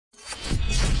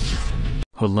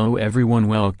Hello everyone,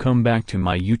 welcome back to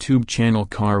my YouTube channel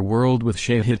Car World with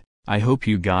Shahid. I hope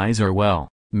you guys are well.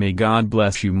 May God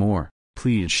bless you more.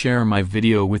 Please share my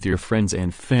video with your friends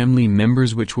and family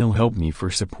members, which will help me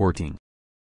for supporting.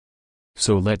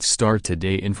 So let's start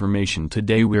today information.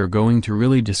 Today we're going to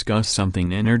really discuss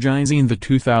something energizing, the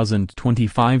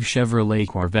 2025 Chevrolet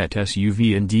Corvette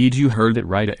SUV. Indeed, you heard it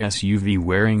right, a SUV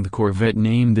wearing the Corvette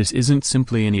name. This isn't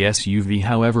simply any SUV,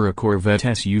 however, a Corvette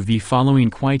SUV.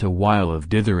 Following quite a while of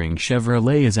dithering,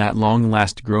 Chevrolet is at long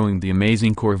last growing the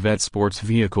amazing Corvette sports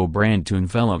vehicle brand to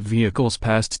envelop vehicles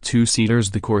past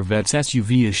two-seaters. The Corvette's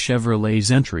SUV is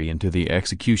Chevrolet's entry into the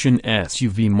execution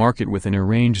SUV market with an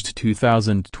arranged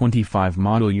 2025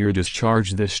 model year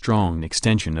discharge. This strong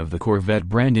extension of the Corvette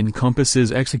brand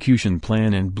encompasses execution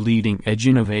plan and bleeding-edge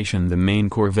innovation. The main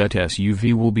Corvette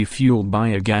SUV will be fueled by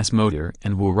a gas motor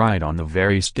and will ride on the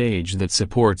very stage that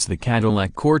supports the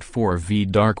Cadillac Court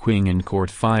 4V Darkwing and Court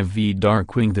 5V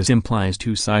Darkwing. This implies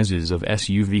two sizes of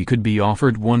SUV could be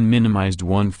offered, one minimized,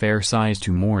 one fair size,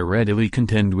 to more readily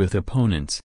contend with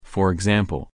opponents, for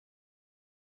example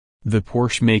the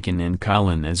Porsche Macan and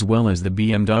Cayenne, as well as the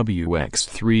BMW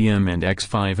X3M and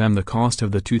X5M. The cost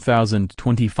of the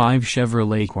 2025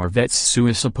 Chevrolet Corvette SUV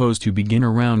is supposed to begin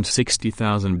around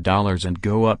 $60,000 and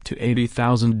go up to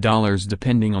 $80,000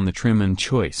 depending on the trim and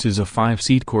choice. Is a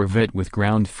 5-seat Corvette with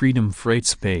ground freedom, freight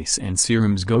space and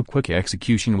Serum's Go Quick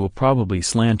execution will probably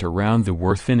slant around the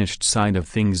worth finished side of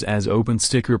things, as open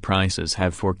sticker prices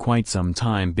have for quite some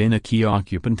time been a key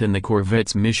occupant in the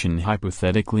Corvette's mission.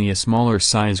 Hypothetically, a smaller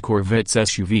size Corvette's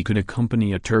SUV could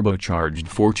accompany a turbocharged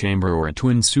 4-chamber or a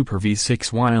twin Super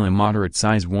V6, while a moderate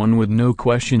size one would no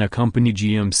question accompany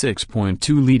GM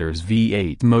 6.2 liters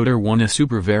V8 motor. A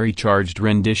super very charged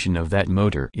rendition of that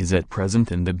motor is at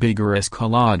present in the bigger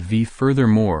Escalade V.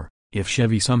 Furthermore, if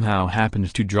Chevy somehow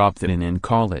happened to drop that in and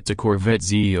call it a Corvette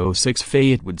Z06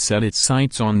 Fay, it would set its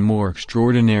sights on more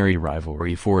extraordinary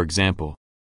rivalry, for example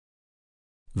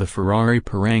the Ferrari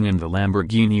Perang and the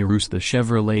Lamborghini Urus. The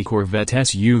Chevrolet Corvette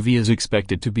SUV is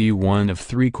expected to be one of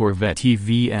 3 Corvette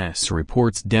EVs.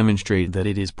 Reports demonstrate that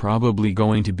it is probably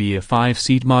going to be a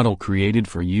 5-seat model created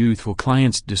for youthful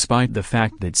clients, despite the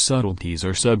fact that subtleties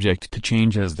are subject to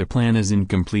change as the plan is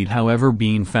incomplete. However,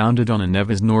 being founded on a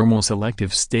Neva's normal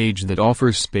selective stage that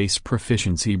offers space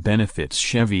proficiency benefits,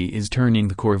 Chevy is turning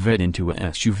the Corvette into a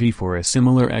SUV. For a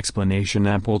similar explanation,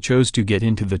 Apple chose to get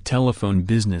into the telephone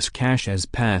business. Cash as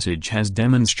Passage has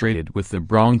demonstrated, with the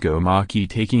Bronco Mach-E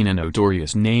taking a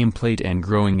notorious nameplate and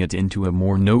growing it into a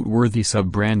more noteworthy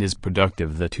sub-brand is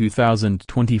productive. The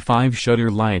 2025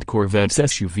 Shutter Light Corvette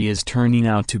SUV is turning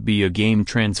out to be a game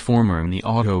transformer in the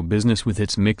auto business, with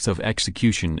its mix of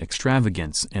execution,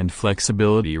 extravagance and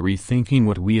flexibility. Rethinking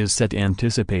what we as set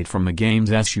anticipate from a games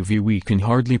SUV, we can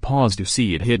hardly pause to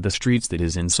see it hit the streets. That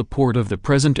is in support of the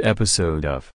present episode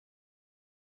of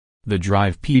the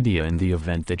Drivepedia. In the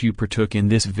event that you partook in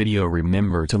this video,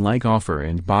 remember to like, offer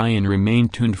and buy, and remain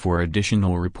tuned for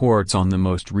additional reports on the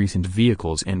most recent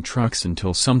vehicles and trucks.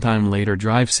 Until sometime later,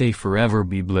 drive safe, forever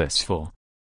be blissful.